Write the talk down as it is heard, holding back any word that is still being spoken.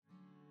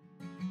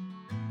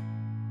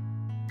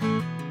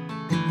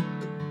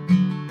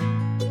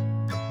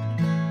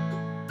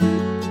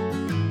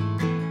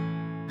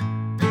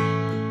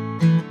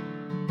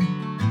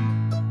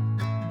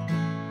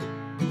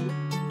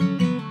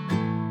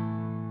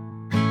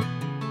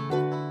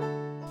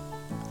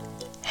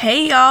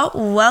Hey y'all,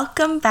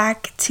 welcome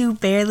back to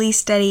Barely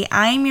Steady.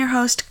 I'm your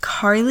host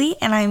Carly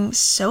and I'm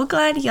so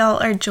glad y'all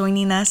are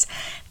joining us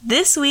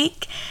this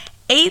week.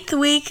 8th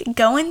week,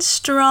 going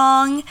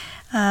strong.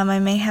 I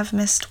may have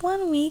missed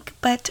 1 week,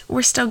 but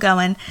we're still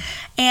going.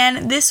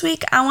 And this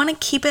week I want to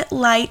keep it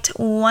light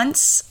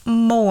once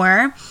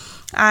more.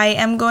 I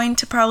am going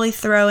to probably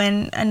throw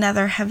in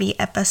another heavy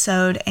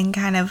episode and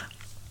kind of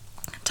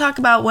talk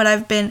about what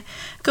I've been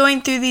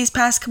going through these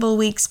past couple of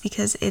weeks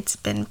because it's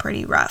been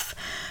pretty rough.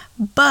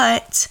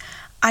 But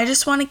I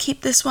just want to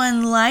keep this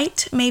one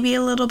light, maybe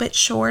a little bit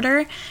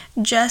shorter,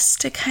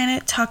 just to kind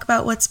of talk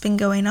about what's been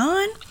going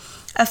on,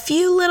 a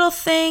few little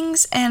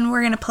things, and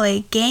we're going to play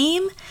a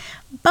game.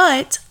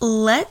 But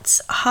let's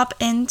hop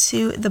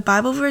into the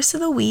Bible verse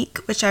of the week,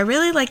 which I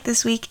really like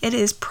this week. It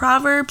is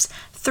Proverbs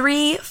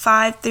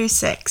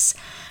 3:5-6.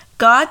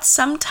 God,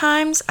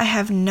 sometimes I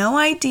have no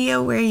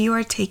idea where you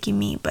are taking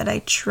me, but I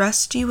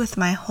trust you with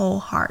my whole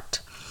heart.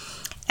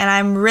 And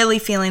I'm really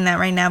feeling that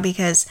right now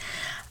because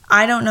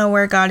I don't know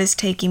where God is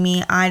taking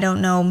me. I don't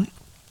know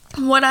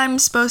what I'm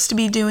supposed to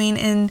be doing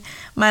in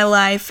my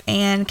life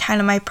and kind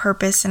of my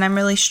purpose, and I'm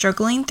really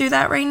struggling through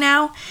that right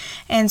now.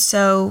 And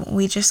so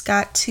we just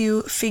got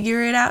to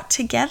figure it out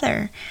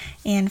together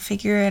and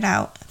figure it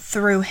out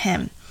through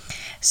Him.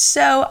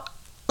 So,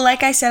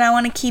 like I said, I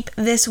want to keep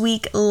this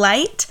week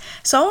light.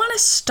 So I want to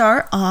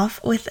start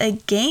off with a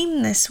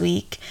game this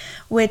week,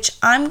 which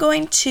I'm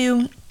going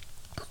to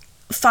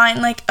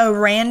find like a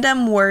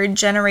random word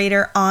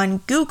generator on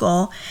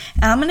Google,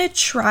 and I'm going to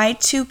try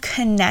to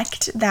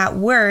connect that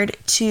word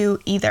to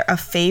either a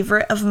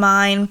favorite of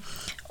mine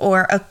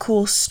or a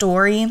cool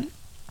story,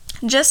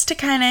 just to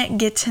kind of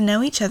get to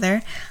know each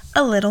other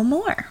a little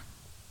more.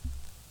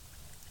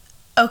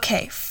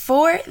 Okay,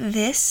 for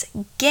this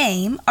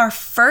game, our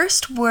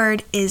first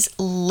word is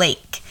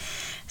lake.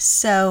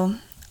 So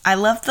I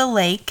love the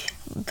lake.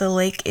 The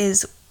lake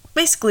is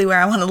basically where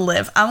I want to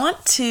live. I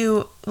want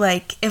to,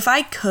 if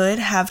I could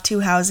have 2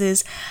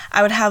 houses,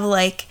 I would have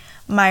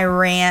my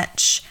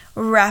ranch,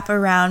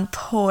 wraparound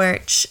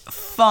porch,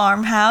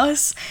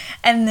 farmhouse,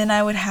 and then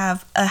I would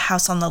have a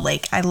house on the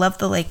lake. I love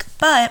the lake,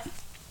 but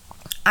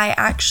I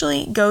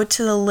actually go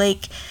to the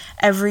lake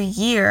every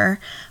year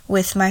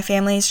with my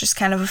family. It's just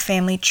kind of a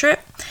family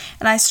trip,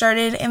 and I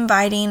started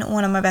inviting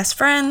one of my best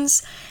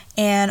friends,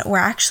 and we're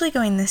actually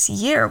going this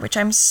year, which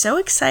I'm so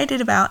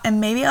excited about.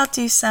 And maybe I'll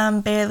do some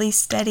Barely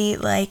Steady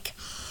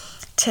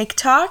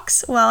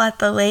TikToks while at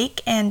the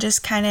lake, and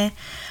just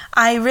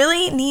I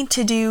really need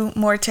to do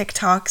more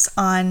TikToks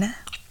on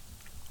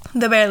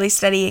the Barely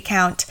Steady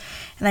account,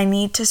 and I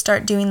need to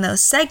start doing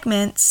those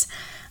segments,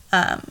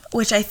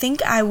 which I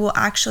think I will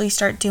actually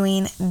start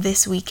doing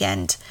this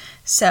weekend.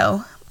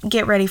 So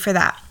get ready for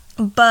that.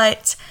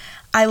 But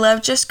I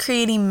love just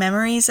creating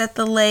memories at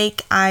the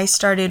lake. I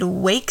started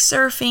wake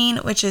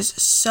surfing, which is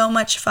so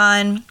much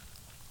fun.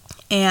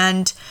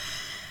 And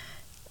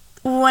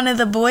one of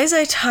the boys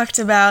I talked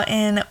about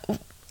in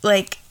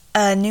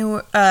a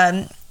new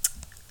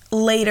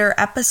later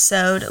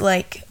episode,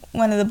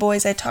 one of the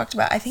boys I talked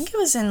about, I think it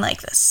was in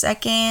the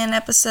second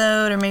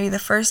episode or maybe the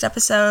first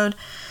episode,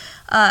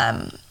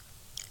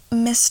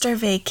 Mr.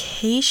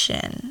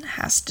 Vacation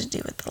has to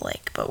do with the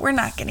lake, but we're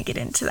not going to get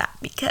into that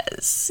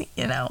because,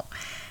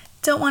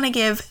 don't want to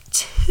give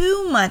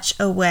too much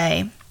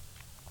away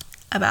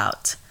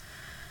about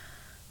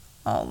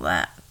all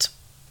that.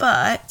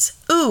 But,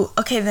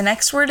 the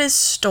next word is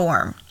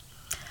storm.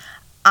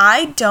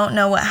 I don't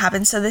know what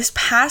happened. So this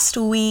past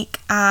week,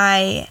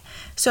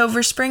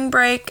 over spring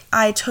break,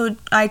 I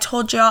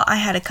told y'all I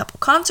had a couple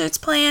concerts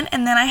planned,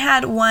 and then I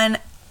had one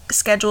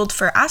scheduled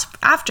for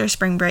after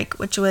spring break,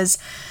 which was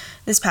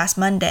this past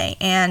Monday,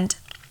 and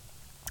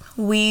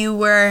we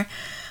were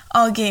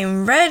all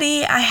getting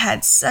ready. I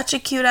had such a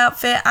cute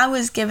outfit. I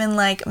was given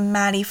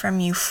Maddie from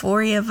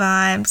Euphoria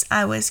vibes.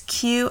 I was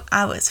cute.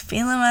 I was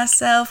feeling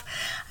myself.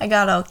 I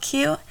got all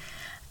cute,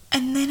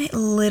 and then it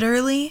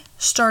literally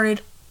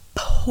started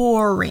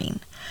pouring.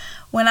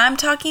 When I'm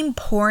talking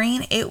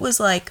pouring, it was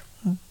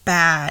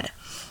bad,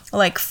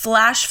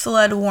 flash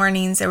flood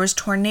warnings. There was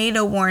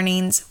tornado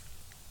warnings.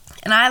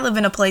 And I live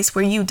in a place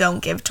where you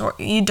don't get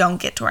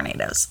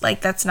tornadoes.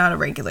 That's not a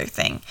regular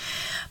thing.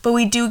 But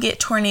we do get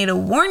tornado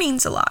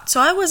warnings a lot.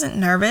 So I wasn't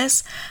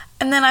nervous.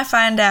 And then I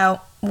find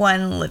out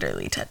one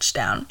literally touched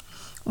down.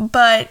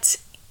 But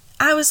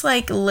I was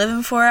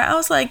living for it. I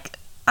was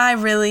I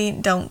really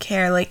don't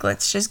care.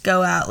 Let's just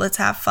go out. Let's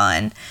have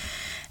fun.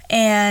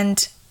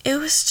 And it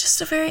was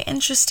just a very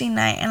interesting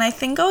night. And I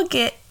think I'll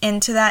get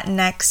into that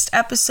next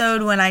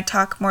episode when I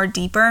talk more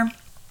deeper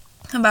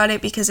about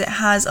it, because it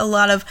has a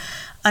lot of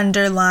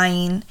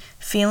underlying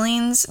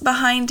feelings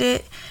behind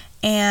it,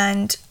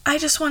 and I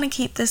just want to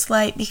keep this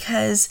light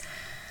because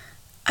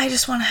I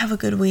just want to have a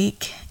good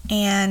week,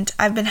 and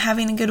I've been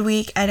having a good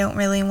week. I don't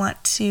really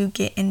want to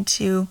get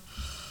into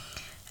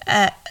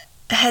a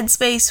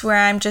headspace where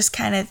I'm just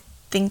kind of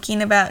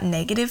thinking about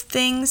negative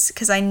things,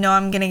 because I know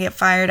I'm going to get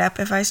fired up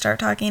if I start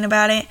talking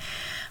about it.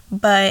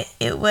 But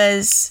it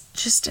was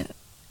just an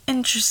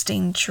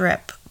interesting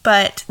trip.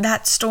 But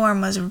that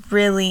storm was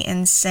really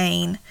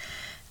insane.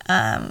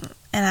 And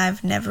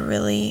I've never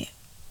really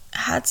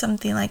had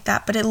something like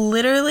that. But it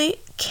literally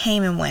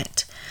came and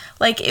went.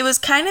 Like, it was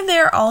kind of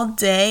there all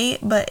day,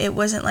 but it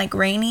wasn't like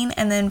raining.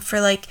 And then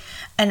for like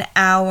an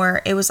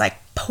hour, it was like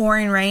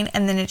pouring rain,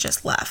 and then it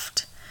just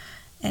left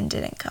and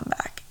didn't come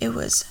back. It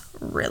was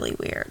really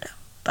weird.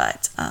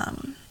 But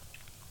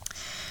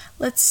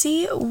let's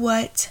see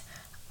what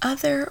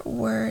other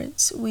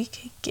words we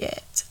could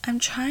get. I'm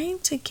trying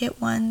to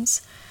get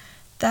ones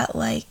that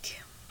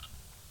like,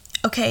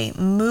 okay,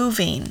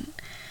 moving.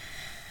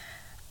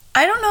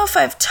 I don't know if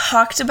I've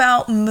talked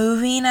about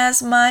moving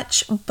as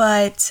much,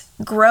 but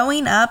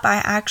growing up,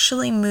 I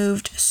actually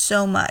moved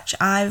so much.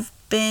 I've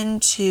been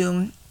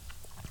to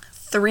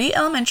 3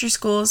 elementary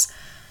schools,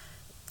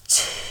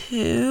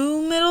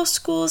 2 middle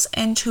schools,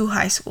 and 2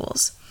 high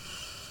schools.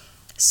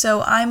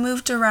 So I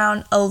moved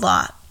around a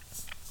lot.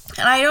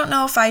 And I don't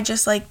know if I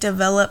just like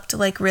developed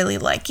like really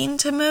liking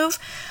to move.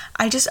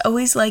 I just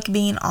always like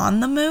being on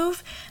the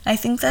move. And I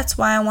think that's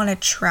why I want to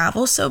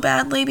travel so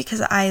badly,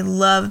 because I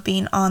love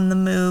being on the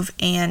move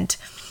and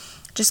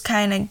just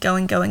kind of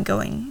going,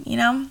 you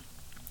know?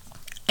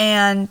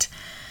 And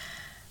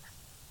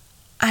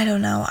I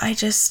don't know. I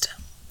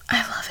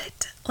love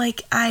it.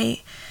 Like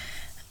I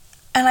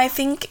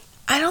think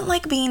I don't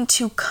like being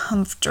too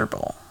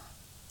comfortable.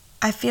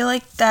 I feel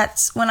like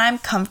that's when I'm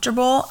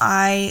comfortable,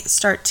 I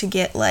start to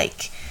get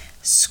like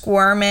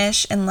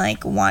squirmish and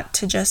like want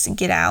to just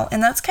get out.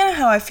 And that's kind of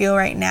how I feel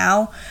right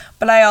now,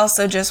 but I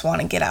also just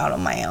want to get out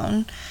on my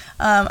own.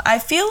 I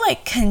feel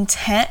like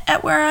content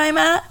at where I'm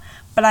at,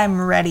 but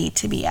I'm ready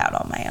to be out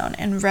on my own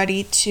and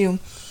ready to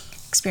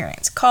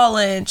experience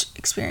college,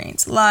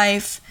 experience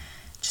life,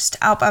 just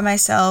out by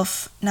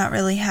myself, not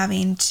really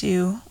having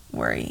to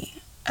worry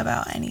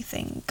about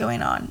anything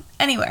going on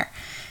anywhere.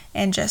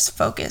 And just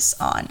focus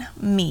on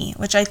me,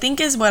 which I think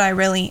is what I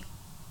really,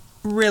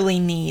 really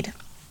need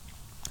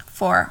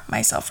for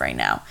myself right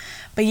now.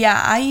 But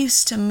yeah, I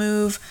used to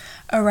move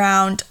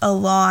around a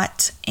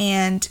lot,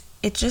 and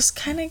it just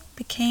kind of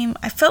became,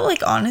 I felt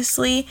like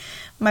honestly,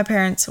 my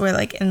parents were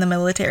like in the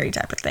military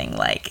type of thing.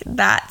 Like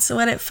that's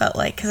what it felt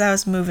like, because I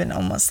was moving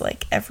almost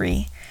like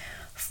every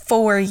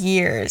 4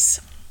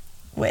 years,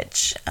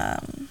 which,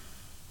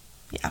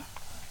 yeah.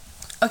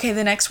 Okay,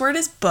 the next word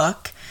is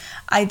book.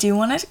 I do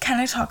want to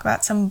kind of talk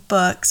about some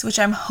books, which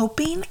I'm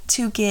hoping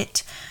to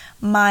get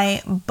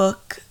my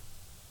book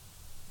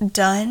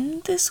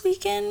done this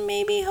weekend,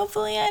 maybe,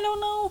 hopefully. I don't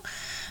know.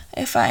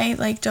 If I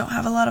like don't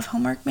have a lot of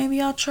homework,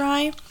 maybe I'll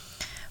try.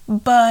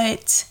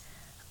 But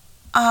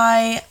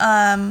I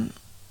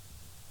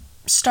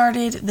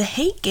started The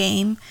Hate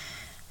Game.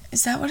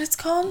 Is that what it's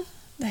called?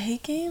 The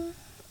Hate Game?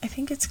 I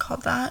think it's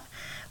called that.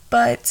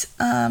 But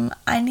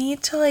I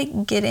need to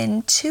like get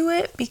into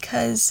it,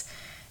 because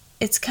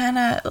it's kind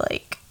of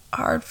like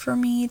hard for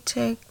me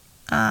to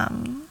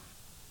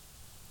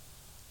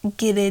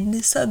get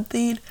into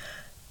something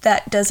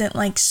that doesn't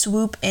like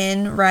swoop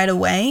in right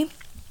away.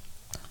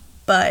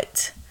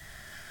 But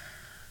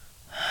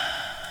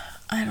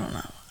I don't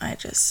know. I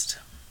don't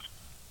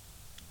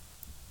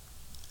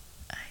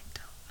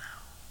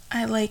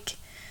know.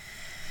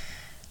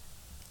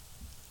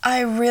 I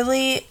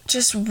really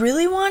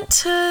want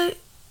to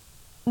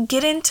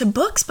get into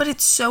books, but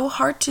it's so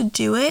hard to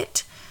do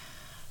it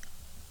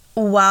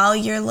while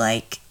you're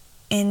like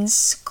in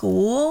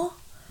school.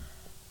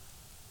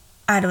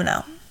 I don't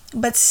know.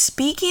 But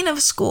speaking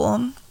of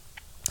school,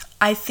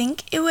 I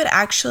think it would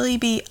actually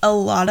be a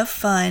lot of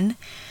fun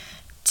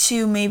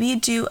to maybe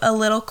do a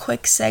little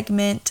quick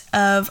segment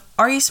of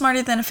Are You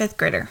Smarter Than a Fifth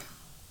Grader?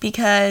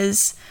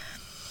 Because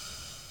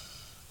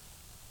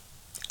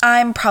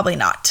I'm probably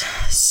not.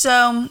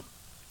 So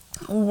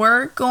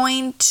we're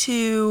going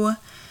to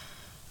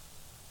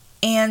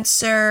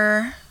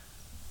answer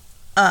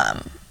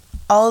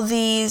all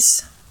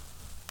these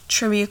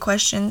trivia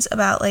questions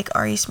about like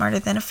Are you smarter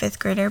than a fifth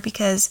grader,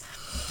 because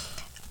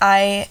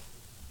I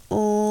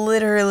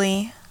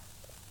literally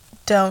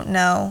don't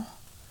know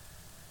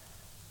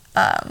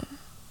half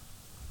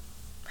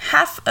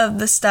of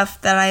the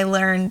stuff that I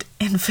learned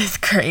in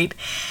fifth grade,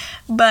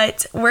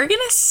 but we're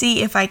gonna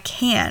see if I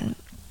can,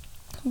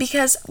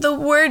 because the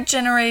word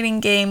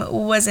generating game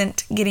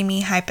wasn't getting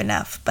me hype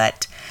enough.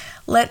 But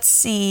let's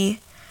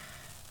see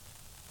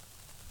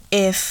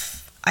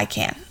if I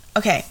can.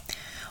 Okay,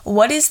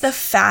 what is the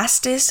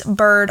fastest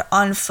bird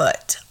on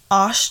foot?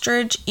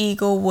 Ostrich,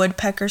 eagle,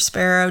 woodpecker,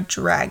 sparrow,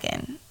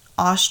 dragon.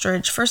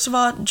 Ostrich. First of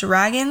all,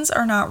 dragons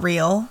are not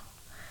real.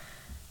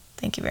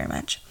 Thank you very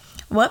much.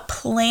 What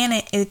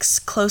planet is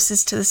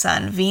closest to the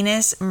sun?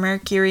 Venus,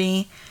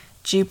 Mercury,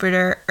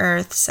 Jupiter,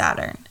 Earth,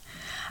 Saturn.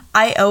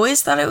 I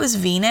always thought it was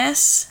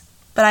Venus,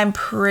 but I'm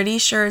pretty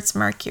sure it's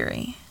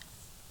Mercury.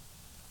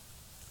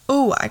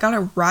 Ooh, I got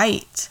it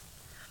right.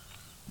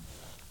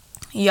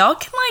 Y'all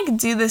can like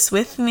do this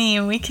with me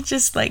and we could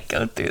just like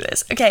go through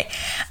this. Okay,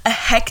 a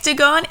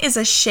hectagon is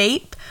a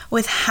shape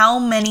with how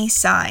many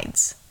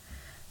sides?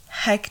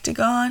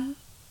 Hectagon?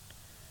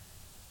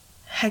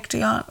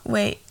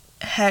 Wait,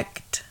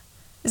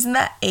 isn't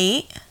that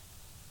 8?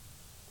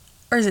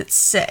 Or is it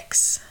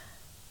 6?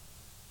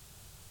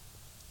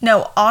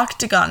 No,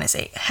 octagon is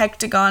 8.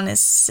 Hectagon is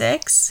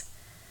 6.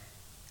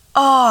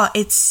 Oh,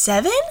 it's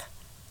 7?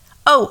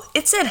 Oh,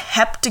 it said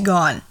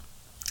heptagon.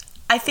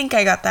 I think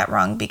I got that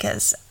wrong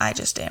because I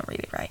just didn't read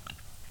it right.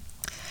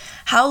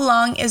 How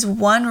long is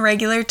one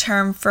regular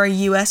term for a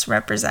U.S.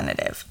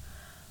 representative?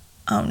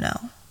 Oh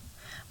no.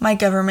 My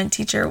government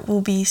teacher will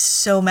be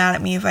so mad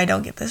at me if I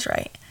don't get this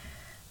right.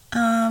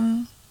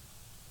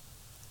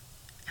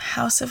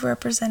 House of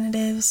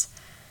Representatives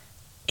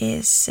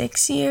is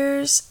 6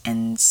 years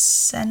and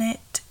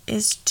Senate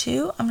is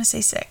 2. I'm going to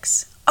say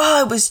 6.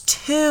 Oh, it was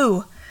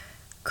 2.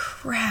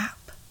 Crap.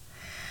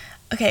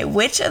 Okay,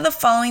 which of the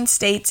following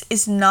states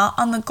is not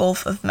on the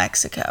Gulf of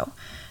Mexico?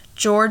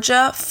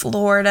 Georgia,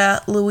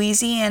 Florida,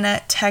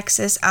 Louisiana,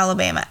 Texas,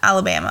 Alabama.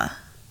 Alabama.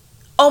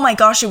 Oh my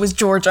gosh, it was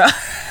Georgia.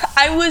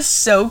 I was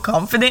so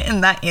confident in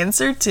that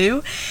answer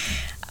too.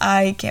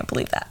 I can't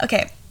believe that.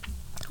 Okay.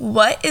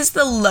 What is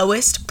the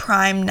lowest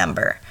prime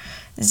number?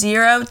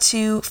 0,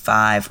 2,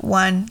 5,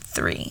 1,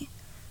 3.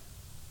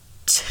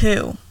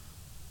 2.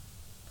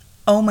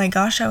 Oh my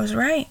gosh, I was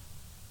right.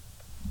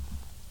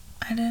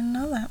 I didn't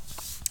know that.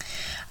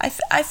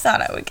 I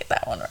thought I would get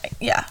that one right.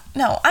 Yeah.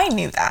 No, I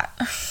knew that.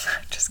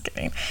 Just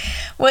kidding.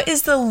 What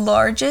is the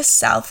largest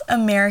South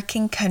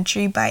American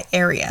country by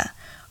area?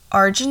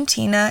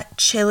 Argentina,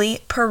 Chile,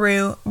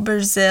 Peru,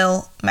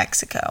 Brazil,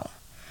 Mexico.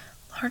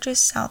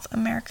 Largest South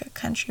America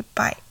country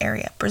by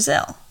area.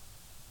 Brazil.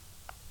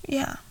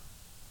 Yeah.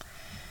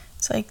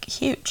 It's like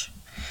huge.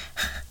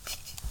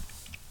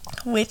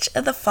 Which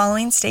of the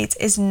following states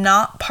is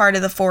not part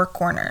of the Four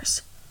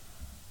Corners?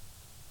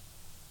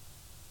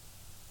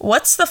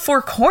 What's the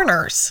Four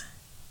Corners?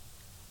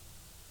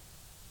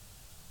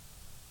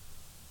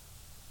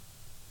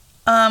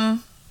 I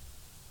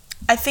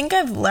think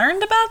I've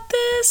learned about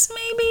this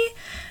maybe,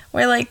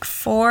 where like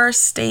 4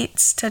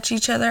 states touch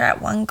each other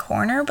at one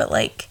corner, but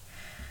like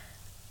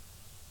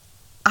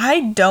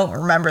I don't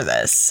remember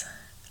this.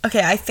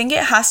 Okay, I think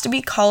it has to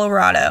be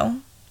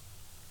Colorado,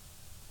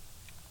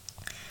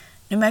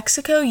 New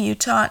Mexico,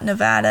 Utah,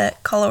 Nevada,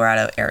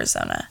 Colorado,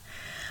 Arizona.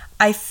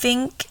 I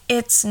think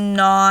it's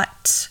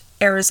not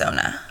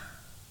Arizona.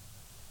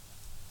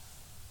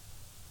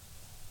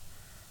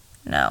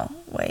 No,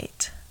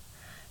 wait.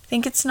 I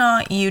think it's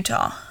not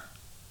Utah.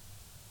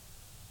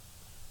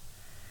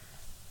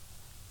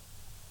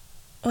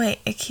 Wait,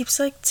 it keeps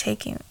like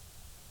taking...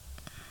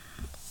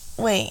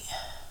 Wait.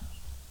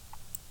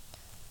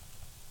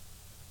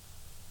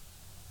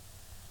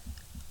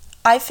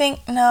 I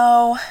think,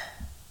 no.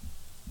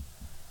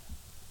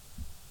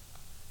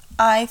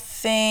 I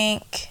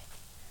think...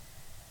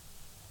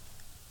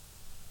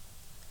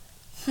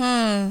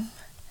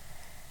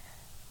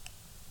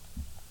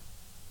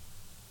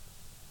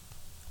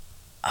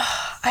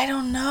 I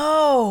don't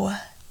know.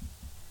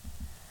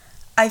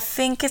 I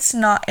think it's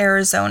not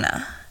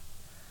Arizona.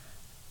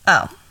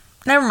 Oh,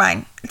 never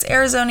mind. It's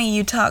Arizona,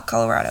 Utah,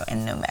 Colorado,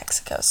 and New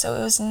Mexico. So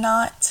it was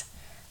not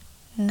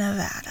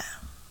Nevada.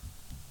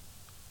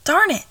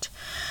 Darn it.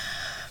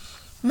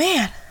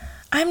 Man,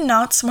 I'm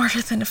not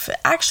smarter than a fit.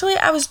 Actually,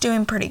 I was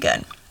doing pretty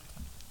good.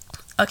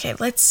 Okay,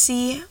 let's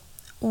see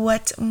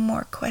what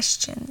more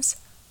questions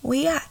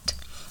we got.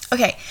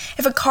 Okay,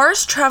 if a car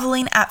is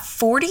traveling at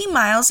 40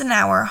 miles an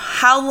hour,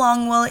 how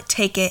long will it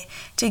take it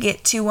to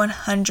get to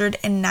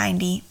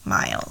 190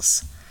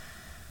 miles?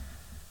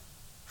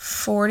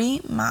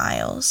 40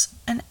 miles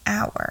an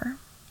hour.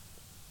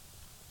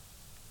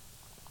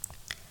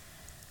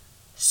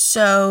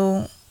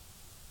 So,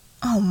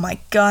 oh my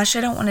gosh,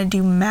 I don't want to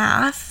do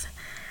math.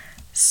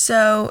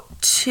 So,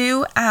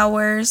 2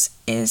 hours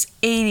is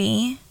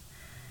 80.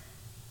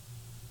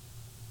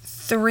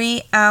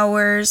 3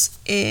 hours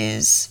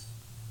is...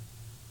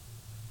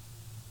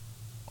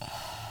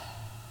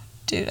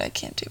 Dude, I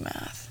can't do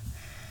math.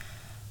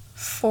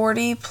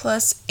 40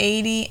 plus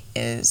 80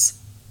 is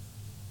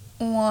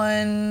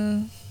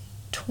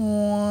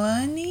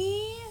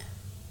 120?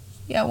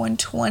 Yeah,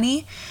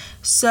 120.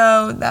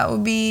 So that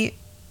would be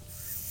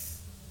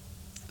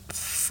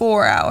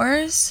 4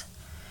 hours.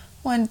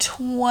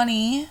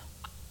 120.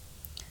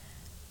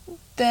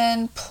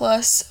 Then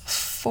plus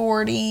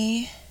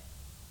 40.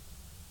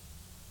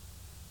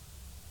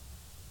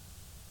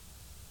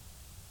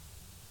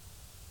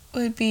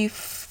 Would be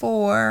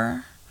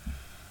 4.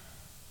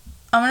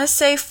 I'm going to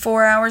say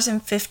 4 hours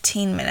and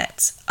 15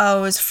 minutes. Oh,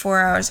 it was 4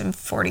 hours and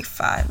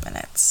 45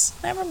 minutes.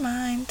 Never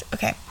mind.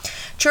 Okay.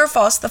 True or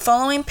false? The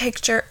following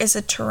picture is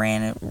a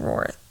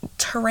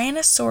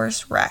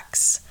Tyrannosaurus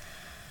Rex.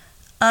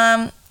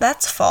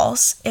 That's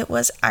false. It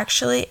was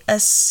actually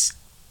a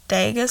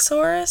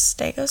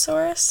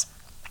Stegosaurus.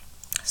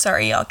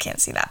 Sorry, y'all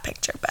can't see that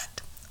picture,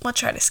 but we'll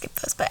try to skip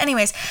those. But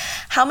anyways,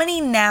 how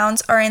many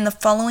nouns are in the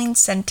following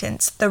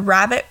sentence? The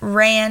rabbit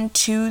ran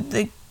to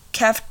the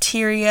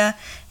cafeteria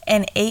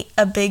and ate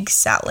a big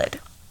salad.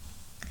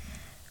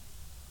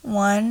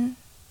 1,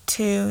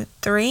 2,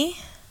 3.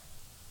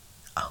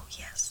 Oh,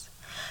 yes.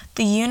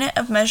 The unit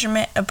of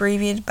measurement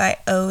abbreviated by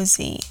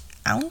OZ.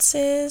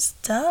 Ounces.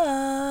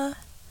 Duh.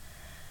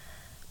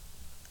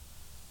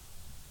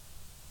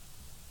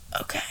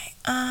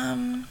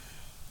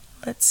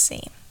 Let's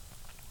see.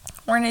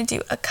 We're going to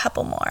do a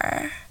couple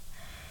more.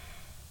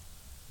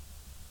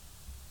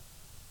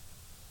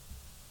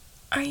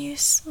 Are you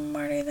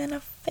smarter than a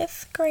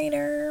 5th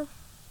grader?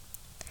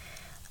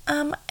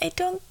 I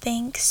don't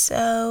think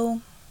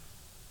so.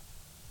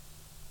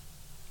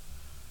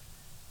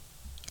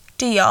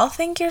 Do y'all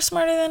think you're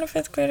smarter than a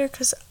 5th grader?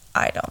 Because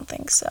I don't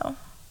think so.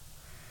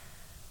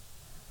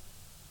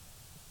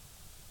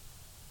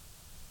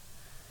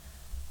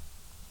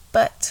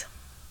 But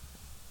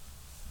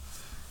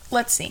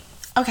let's see.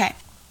 Okay.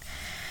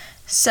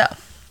 So,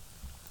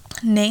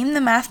 name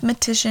the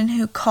mathematician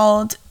who's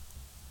called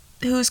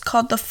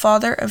the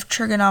father of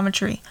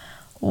trigonometry.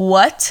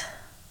 What?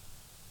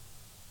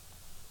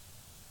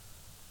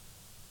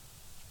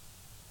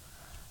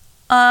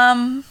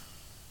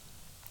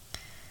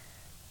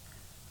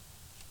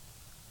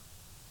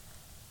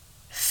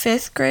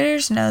 Fifth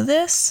graders know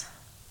this?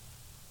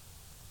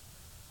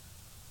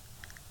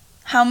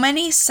 How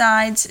many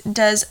sides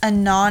does a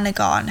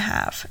nonagon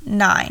have?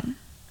 9.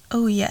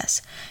 Oh,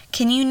 yes.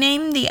 Can you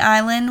name the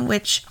island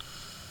which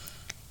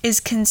is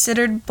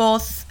considered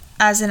both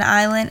as an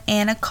island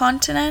and a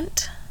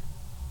continent?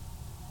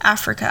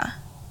 Africa.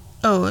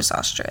 Oh, it was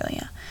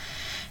Australia.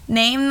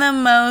 Name the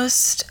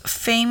most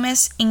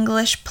famous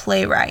English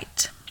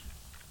playwright.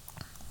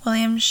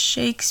 William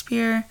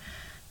Shakespeare,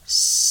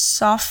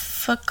 Sophocles,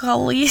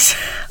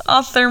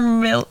 Arthur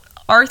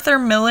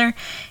Miller,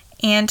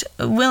 and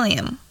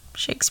William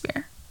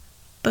Shakespeare.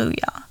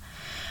 Booyah.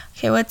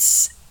 Okay,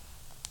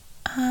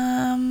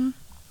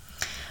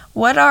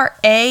 what are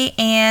A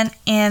and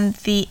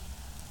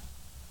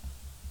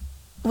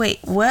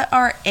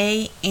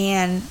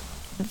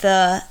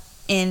the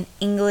in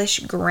English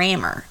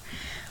grammar?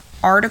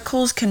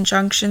 Articles,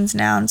 conjunctions,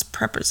 nouns,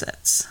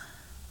 prepositions.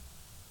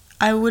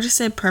 I would have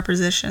said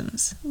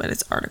prepositions, but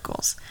it's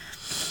articles.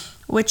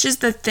 Which is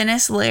the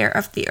thinnest layer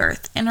of the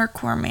earth? Inner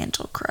core,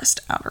 mantle,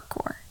 crust, outer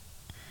core.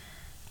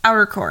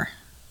 Outer core.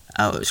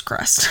 Oh, it was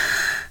crust.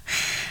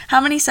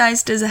 How many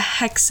sides does a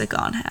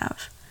hexagon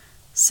have?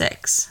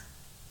 6.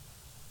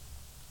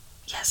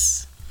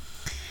 Yes.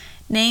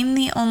 Name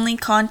the only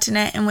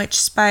continent in which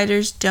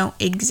spiders don't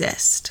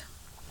exist.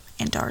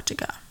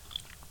 Antarctica.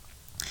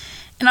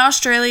 In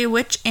Australia,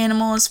 which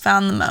animal is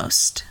found the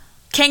most?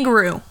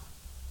 Kangaroo.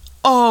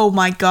 Oh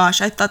my gosh,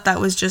 I thought that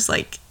was just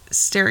like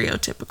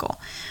stereotypical.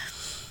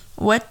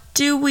 What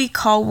do we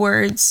call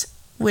words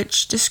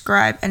which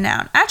describe a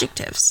noun?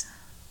 Adjectives.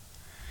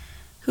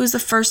 Who was the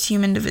first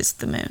human to visit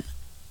the moon?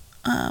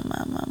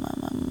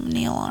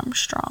 Neil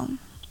Armstrong.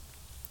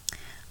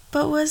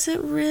 But was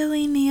it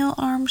really Neil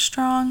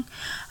Armstrong?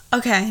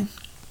 Okay,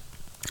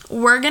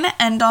 we're going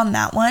to end on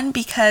that one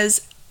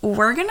because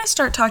we're going to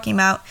start talking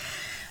about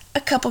a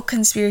couple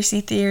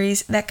conspiracy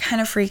theories that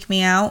kind of freak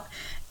me out.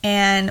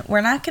 And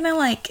we're not going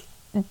to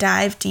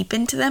dive deep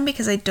into them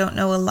because I don't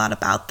know a lot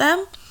about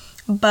them.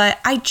 But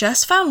I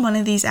just found one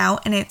of these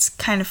out and it's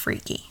kind of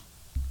freaky.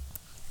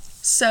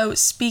 So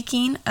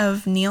speaking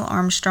of Neil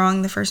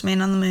Armstrong, the first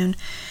man on the moon,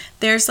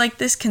 there's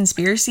this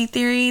conspiracy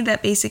theory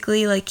that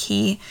basically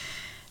he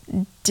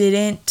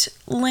didn't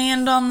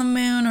land on the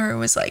moon, or it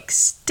was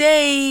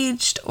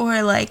staged,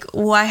 or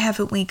why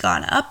haven't we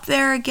gone up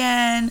there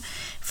again?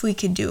 If we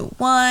could do it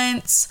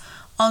once.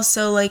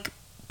 Also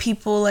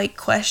people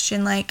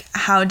question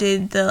how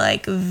did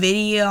the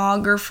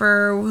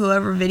videographer,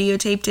 whoever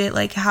videotaped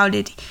it, how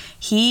did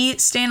he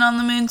stand on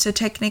the moon? So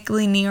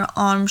technically Neil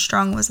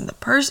Armstrong wasn't the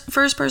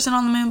first person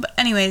on the moon. But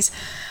anyways,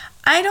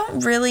 I don't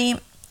really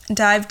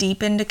dive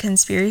deep into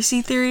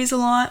conspiracy theories a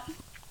lot.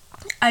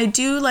 I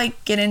do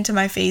get into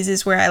my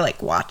phases where I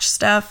watch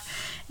stuff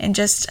and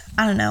just,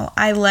 I don't know,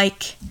 I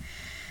like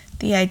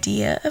the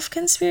idea of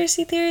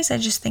conspiracy theories. I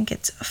just think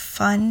it's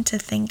fun to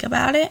think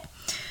about it.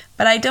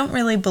 But I don't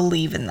really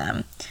believe in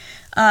them.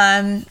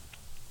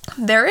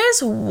 There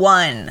is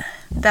one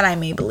that I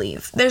may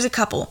believe. There's a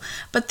couple.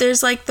 But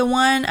there's the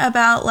one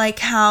about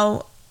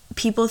how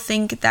people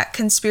think that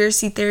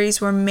conspiracy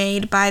theories were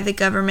made by the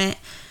government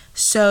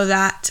so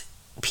that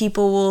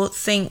people will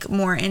think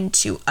more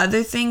into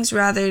other things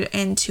rather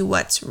into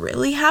what's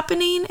really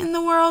happening in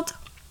the world.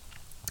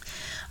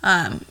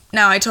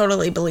 Now, I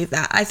totally believe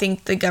that. I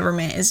think the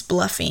government is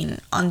bluffing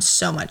on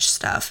so much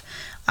stuff.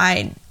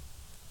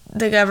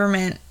 The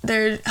government,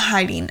 they're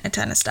hiding a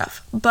ton of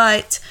stuff.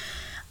 But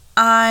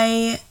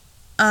I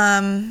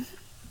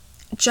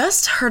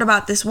just heard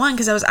about this one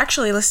because I was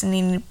actually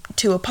listening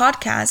to a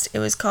podcast. It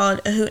was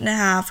called A Hoot and a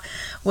Half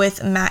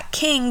with Matt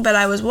King, but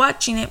I was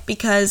watching it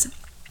because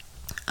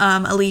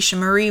Alicia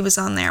Marie was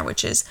on there,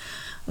 which is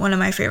one of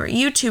my favorite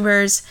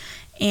YouTubers,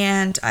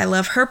 and I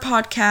love her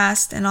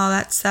podcast and all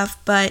that stuff.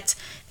 But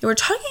they were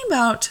talking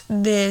about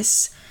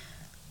this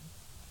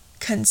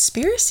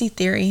conspiracy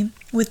theory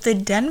with the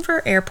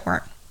Denver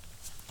airport,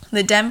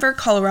 the Denver,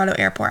 Colorado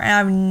airport, and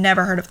I've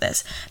never heard of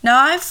this. Now,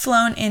 I've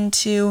flown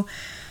into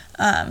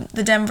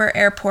the Denver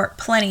airport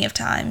plenty of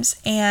times,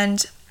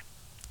 and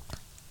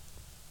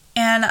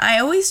And I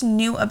always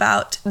knew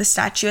about the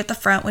statue at the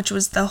front, which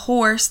was the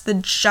horse, the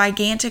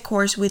gigantic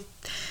horse with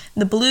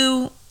the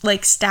blue,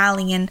 like,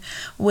 stallion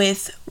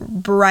with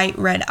bright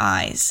red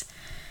eyes.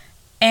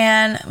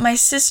 And my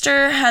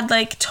sister had,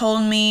 like,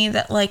 told me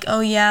that, like,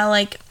 oh yeah,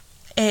 like,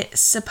 it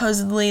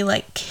supposedly,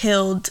 like,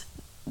 killed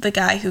the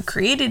guy who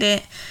created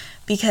it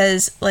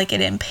because, like,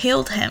 it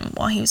impaled him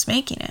while he was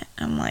making it.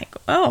 I'm like,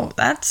 oh,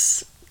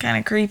 that's kind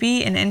of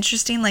creepy and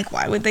interesting. Like,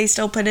 why would they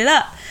still put it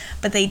up?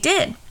 But they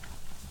did.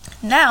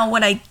 Now,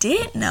 what I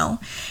didn't know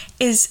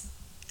is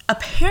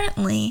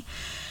apparently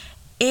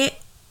it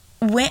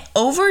went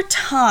over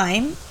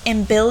time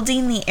in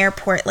building the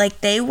airport.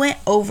 Like, they went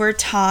over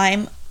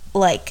time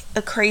like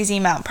a crazy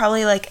amount,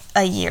 probably like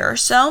a year or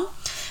so.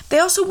 They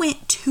also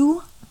went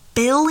 $2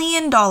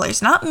 billion,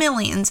 not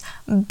millions,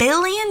 $1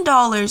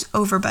 billion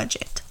over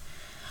budget.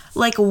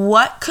 Like,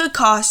 what could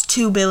cost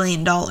 $2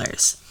 billion?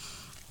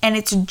 And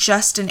it's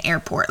just an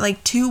airport,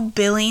 like $2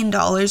 billion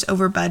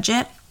over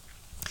budget.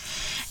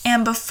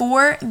 And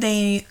before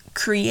they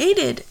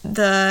created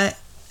the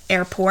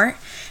airport,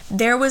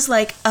 there was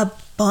like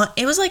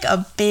it was like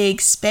a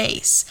big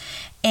space,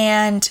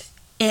 and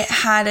it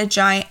had a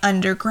giant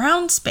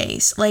underground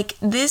space. Like,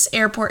 this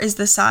airport is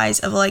the size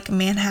of like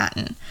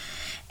Manhattan,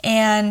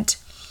 and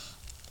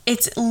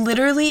it's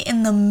literally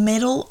in the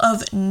middle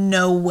of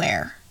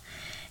nowhere.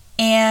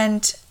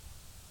 And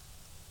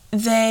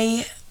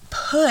they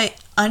put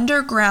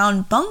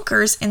underground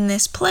bunkers in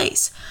this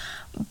place.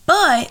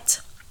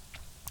 But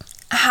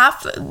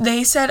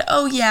they said,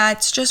 oh yeah,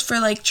 it's just for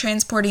like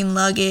transporting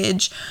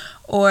luggage,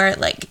 or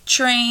like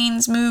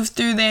trains move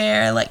through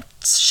there, like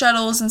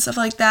shuttles and stuff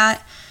like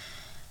that.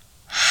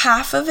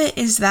 Half of it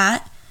is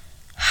that.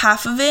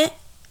 Half of it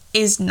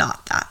is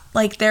not that.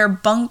 Like, there are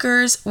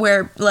bunkers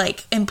where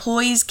like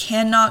employees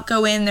cannot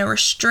go in. They're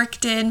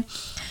restricted.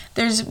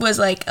 There was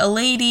like a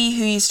lady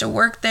who used to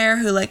work there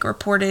who like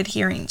reported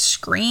hearing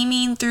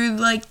screaming through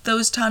like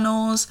those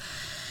tunnels.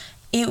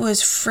 It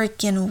was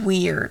freaking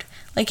weird.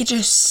 Like, it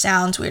just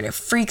sounds weird. It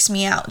freaks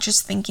me out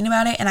just thinking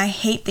about it. And I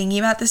hate thinking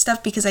about this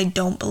stuff because I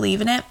don't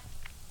believe in it.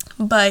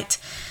 But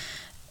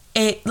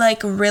it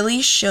like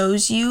really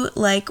shows you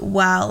like,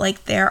 wow,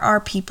 like there are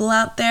people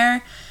out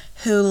there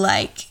who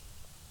like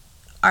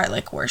are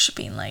like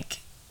worshiping like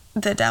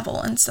the devil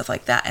and stuff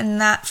like that.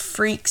 And that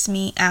freaks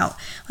me out.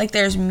 Like,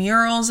 there's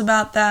murals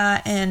about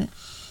that, and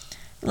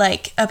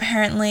like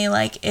apparently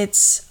like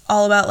it's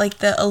all about like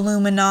the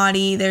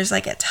Illuminati. There's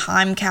like a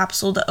time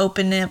capsule to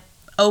open in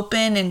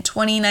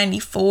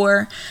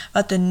 2094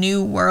 about the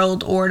New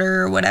World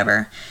Order or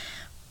whatever.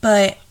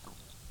 But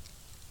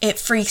it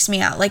freaks me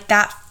out. Like,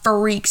 that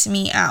freaks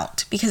me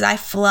out because I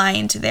fly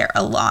into there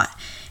a lot.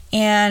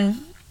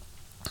 And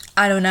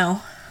I don't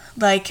know.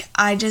 Like,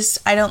 I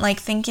don't like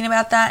thinking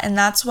about that. And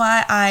that's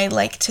why I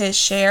like to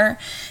share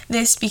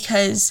this,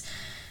 because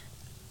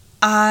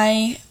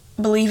I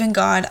believe in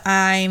God.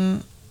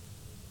 I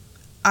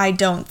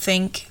don't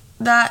think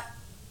that,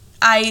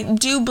 I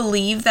do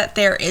believe that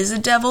there is a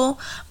devil,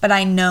 but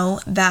I know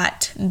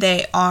that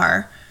they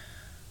are,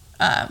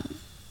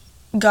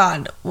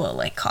 God will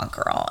like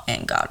conquer all,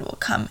 and God will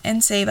come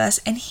and save us,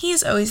 and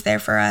He's always there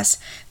for us.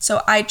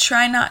 So I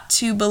try not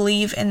to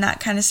believe in that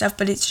kind of stuff,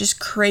 but it's just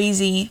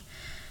crazy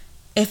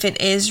if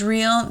it is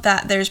real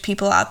that there's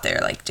people out there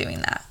like doing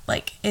that.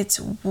 Like, it's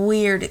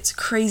weird. It's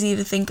crazy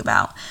to think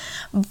about.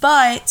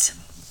 But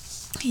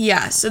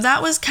yeah, so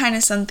that was kind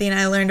of something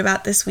I learned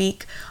about this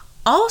week.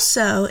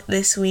 Also,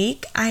 this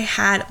week, I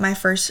had my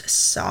first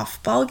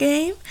softball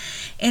game,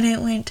 and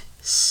it went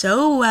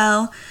so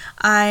well.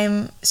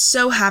 I'm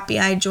so happy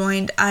I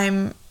joined.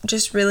 I'm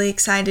just really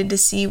excited to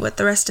see what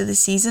the rest of the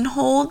season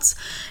holds.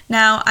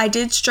 Now, I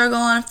did struggle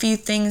on a few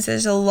things.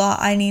 There's a lot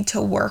I need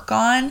to work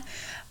on,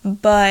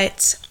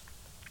 but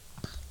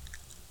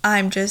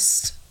I'm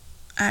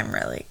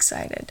really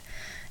excited.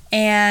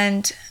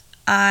 And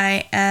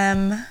I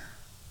am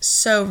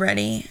so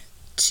ready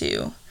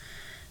to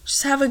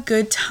just have a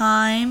good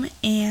time,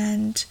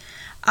 and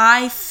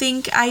I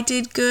think I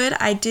did good.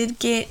 I did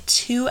get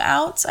 2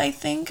 outs, I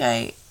think.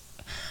 I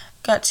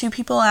got 2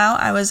 people out.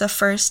 I was a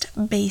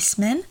first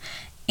baseman,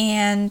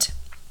 and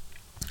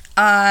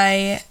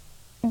I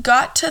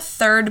got to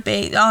third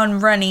base on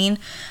running.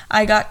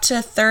 I got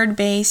to third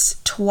base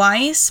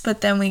twice,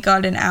 but then we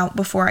got an out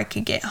before I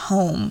could get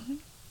home.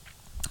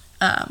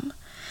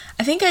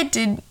 I think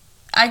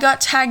I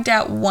got tagged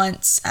out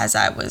once as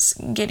I was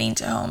getting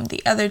to home.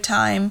 The other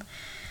time,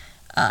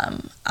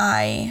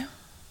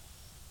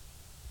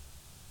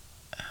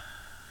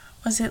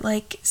 was it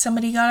like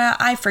somebody got out?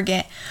 I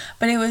forget.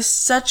 But it was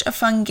such a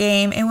fun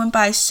game. It went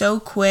by so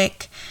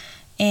quick.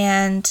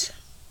 And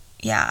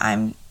yeah,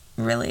 I'm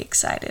really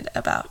excited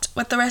about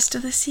what the rest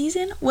of the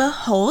season will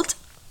hold.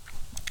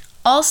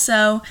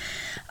 Also,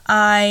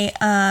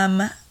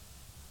 MGK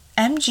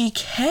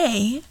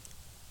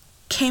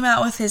came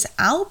out with his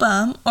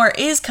album, or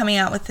is coming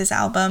out with his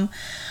album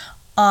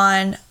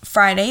on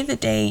Friday, the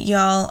day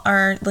y'all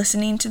are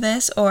listening to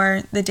this,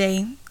 or the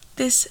day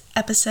this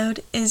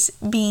episode is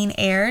being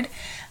aired.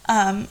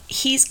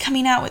 he's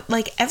coming out with,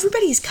 like,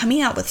 everybody's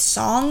coming out with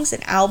songs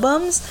and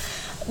albums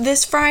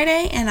this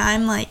Friday, and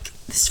I'm like,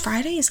 this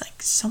Friday is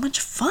like so much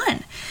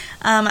fun.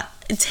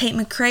 Tate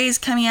McRae is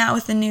coming out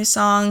with a new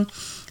song.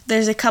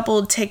 There's a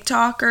couple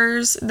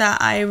TikTokers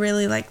that I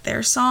really like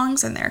their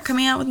songs, and they're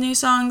coming out with new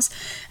songs.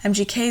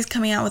 MGK is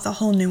coming out with a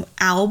whole new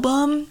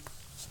album,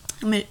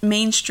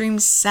 Mainstream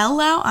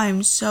Sellout.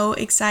 I'm so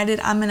excited.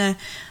 I'm gonna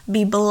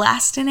be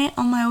blasting it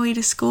on my way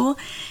to school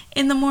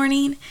in the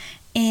morning,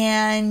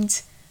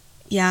 and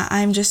yeah,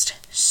 I'm just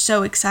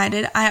so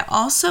excited. I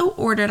also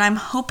ordered, I'm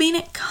hoping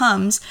it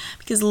comes,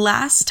 because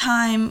last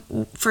time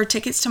for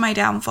Tickets to My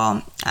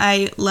Downfall,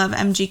 I love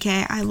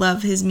MGK. I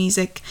love his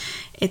music.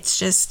 It's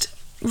just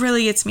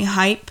really gets me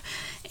hype.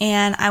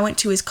 And I went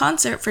to his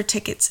concert for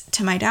Tickets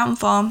to My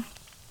Downfall,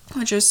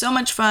 which was so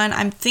much fun.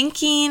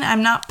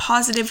 I'm not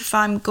positive if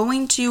I'm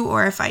going to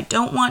or if I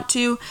don't want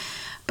to,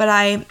 but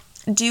I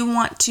do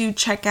want to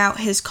check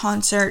out his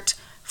concert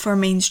for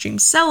Mainstream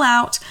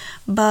Sellout.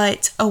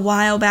 But a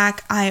while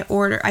back I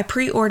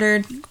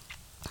pre-ordered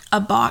a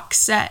box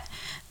set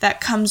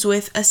that comes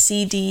with a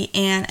CD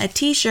and a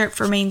t-shirt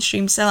for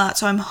Mainstream Sellout,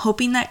 so I'm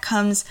hoping that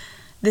comes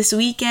this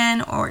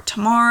weekend or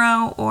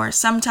tomorrow or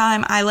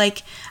sometime. I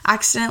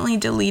accidentally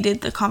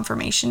deleted the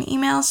confirmation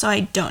email, so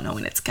I don't know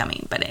when it's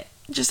coming, but it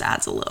just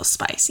adds a little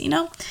spice,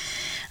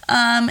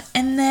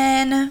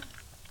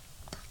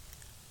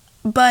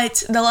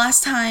 But the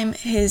last time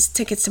his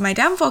Tickets to My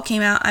Downfall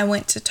came out, I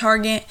went to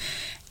Target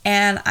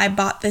and I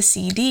bought the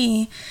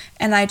CD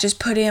and I just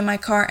put it in my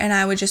car and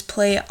I would just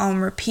play it on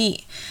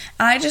repeat.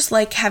 And I just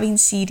like having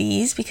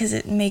CDs because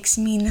it makes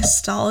me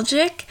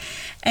nostalgic.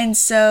 And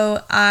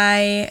so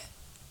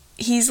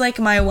he's like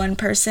my one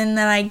person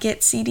that I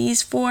get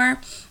CDs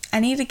for. I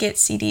need to get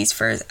CDs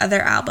for his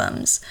other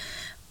albums,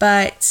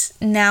 but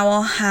now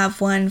I'll have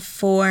one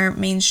for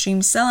Mainstream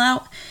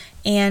Sellout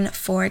and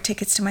for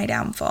Tickets to My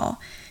Downfall.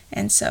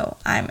 And so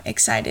I'm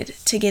excited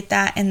to get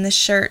that. And the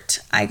shirt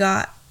I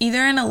got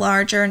either in a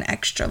large or an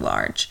extra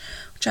large,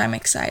 which I'm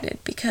excited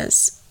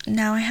because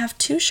now I have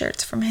 2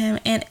 shirts from him.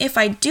 And if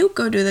I do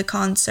go to the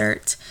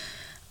concert,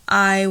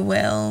 I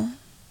will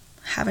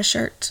have a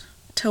shirt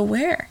to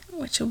wear,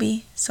 which will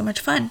be so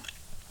much fun.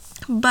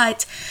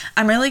 But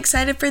I'm really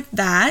excited for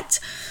that.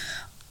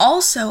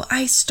 Also,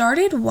 I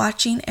started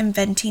watching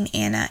Inventing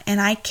Anna, and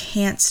I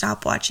can't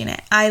stop watching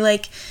it.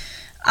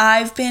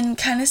 I've been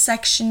kind of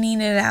sectioning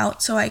it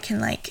out so I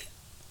can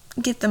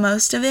get the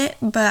most of it,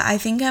 but I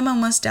think I'm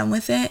almost done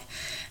with it.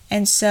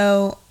 And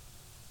so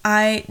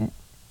I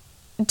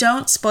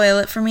don't spoil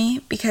it for me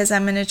because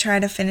I'm going to try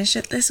to finish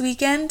it this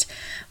weekend,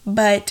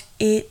 but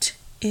it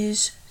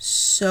is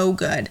so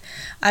good.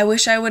 I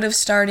wish I would have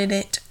started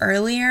it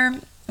earlier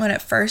when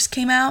it first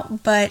came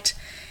out, but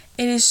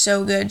it is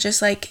so good.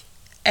 Just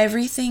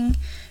everything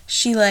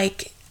she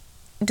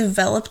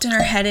developed in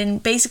her head.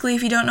 And basically,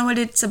 if you don't know what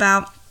it's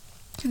about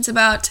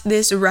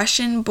this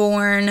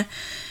Russian-born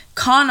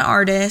con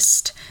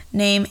artist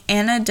named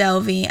Anna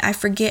Delvey. I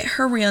forget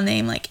her real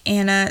name,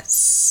 Anna, it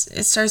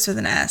starts with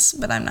an S,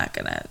 but I'm not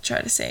gonna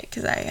try to say it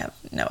because I have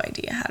no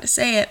idea how to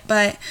say it.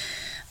 But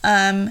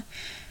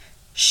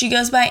she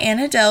goes by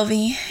Anna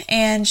Delvey,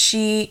 and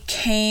she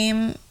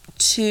came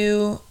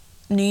to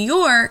New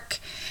York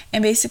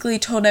and basically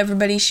told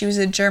everybody she was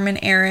a German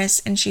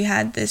heiress, and she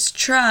had this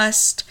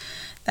trust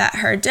that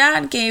her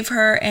dad gave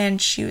her, and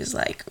she was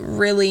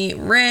really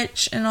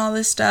rich and all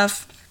this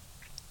stuff,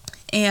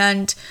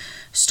 and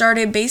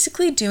started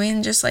basically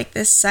doing just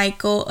this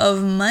cycle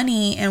of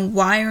money and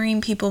wiring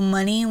people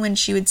money when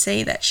she would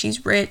say that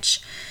she's rich.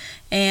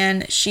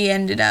 And she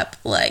ended up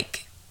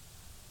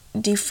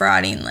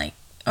defrauding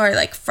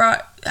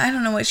fraud, I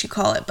don't know what you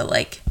call it, but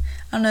I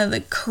don't know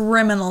the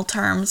criminal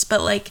terms,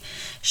 but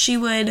she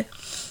would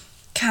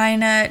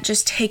kind of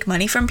just take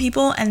money from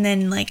people and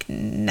then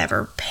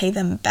never pay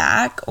them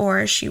back,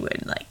 or she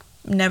would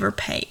never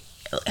pay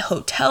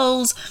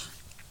hotels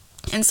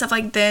and stuff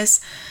like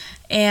this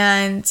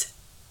and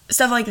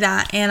stuff like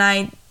that.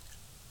 And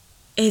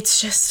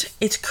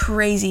it's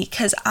crazy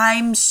because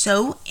I'm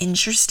so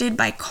interested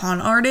by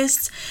con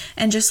artists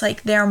and just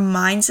their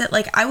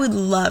mindset. I would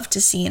love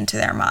to see into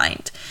their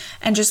mind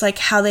and just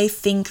how they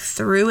think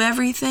through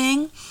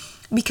everything,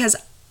 because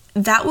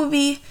that would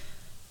be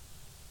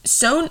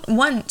so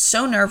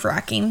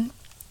nerve-wracking.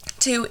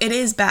 2, it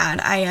is bad,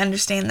 I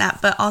understand that,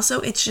 but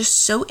also it's just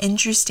so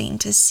interesting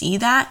to see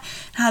that,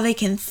 how they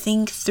can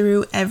think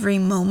through every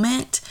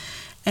moment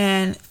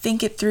and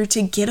think it through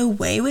to get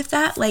away with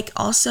that.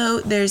 Also,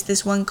 there's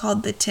this one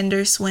called The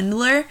Tinder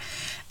Swindler,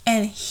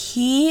 and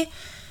he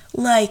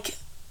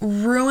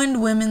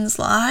ruined women's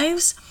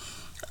lives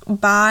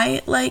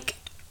by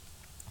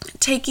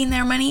taking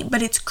their money,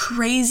 but it's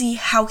crazy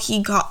how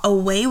he got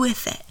away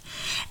with it.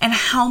 And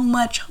how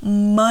much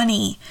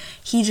money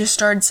he just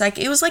started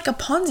it was like a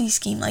Ponzi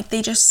scheme.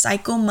 They just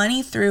cycle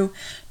money through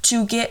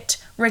to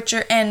get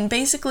richer. And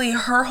basically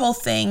her whole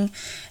thing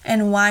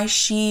and why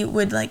she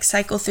would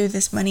cycle through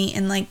this money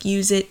and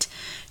use it,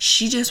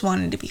 she just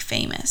wanted to be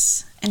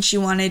famous. And she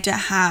wanted to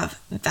have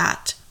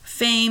that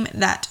fame,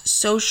 that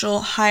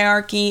social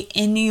hierarchy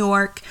in New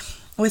York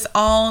with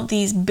all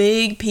these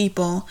big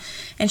people,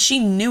 and she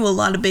knew a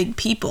lot of big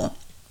people.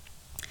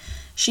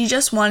 She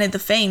just wanted the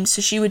fame,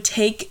 so she would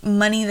take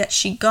money that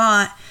she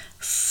got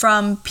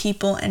from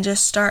people and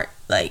just start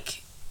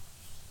like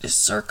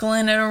just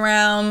circling it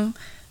around,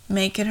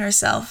 making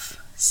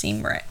herself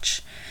seem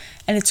rich.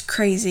 And it's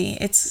crazy.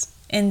 It's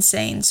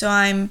insane. So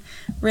I'm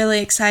really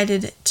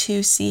excited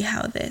to see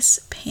how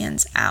this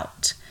pans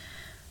out.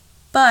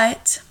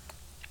 But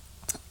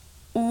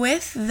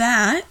with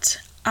that,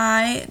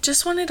 I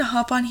just wanted to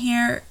hop on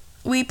here.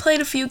 We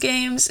played a few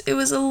games. It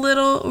was a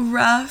little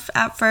rough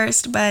at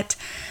first, but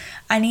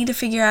I need to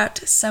figure out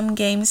some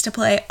games to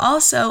play.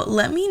 Also,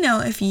 let me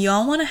know if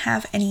y'all want to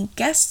have any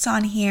guests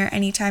on here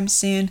anytime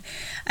soon.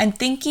 I'm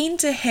thinking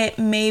to hit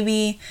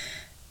maybe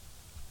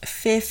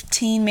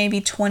 15,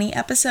 maybe 20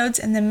 episodes,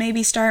 and then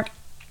maybe start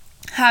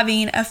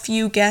having a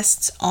few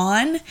guests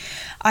on.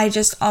 I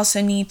just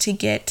also need to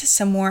get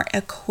some more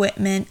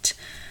equipment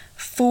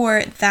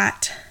for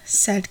that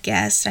said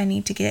guest. I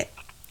need to get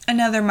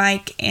another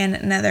mic and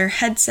another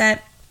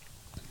headset,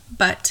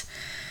 but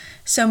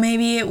so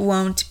maybe it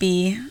won't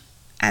be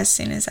as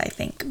soon as I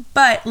think.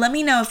 But let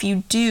me know if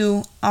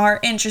you are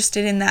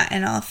interested in that,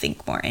 and I'll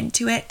think more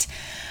into it.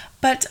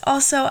 But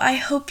also, I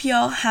hope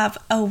y'all have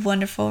a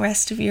wonderful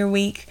rest of your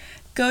week.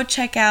 Go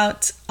check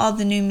out all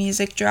the new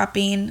music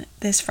dropping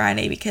this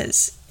Friday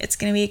because it's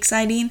going to be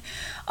exciting.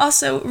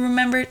 Also,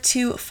 remember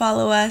to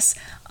follow us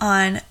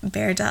on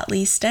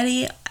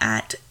bear.leestudy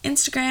at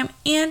Instagram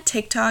and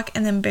TikTok,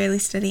 and then Barely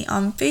Study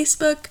on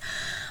Facebook.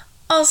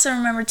 Also,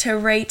 remember to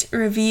rate,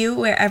 review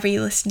wherever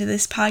you listen to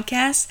this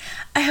podcast.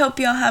 I hope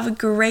y'all have a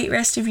great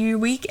rest of your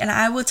week, and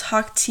I will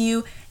talk to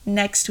you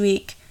next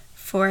week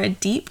for a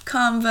deep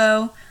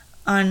convo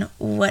on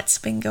what's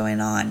been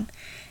going on.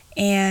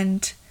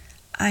 And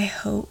I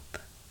hope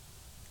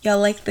y'all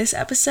like this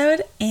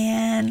episode,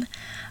 and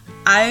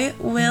I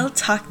will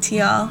talk to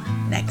y'all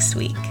next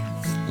week.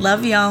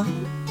 Love y'all.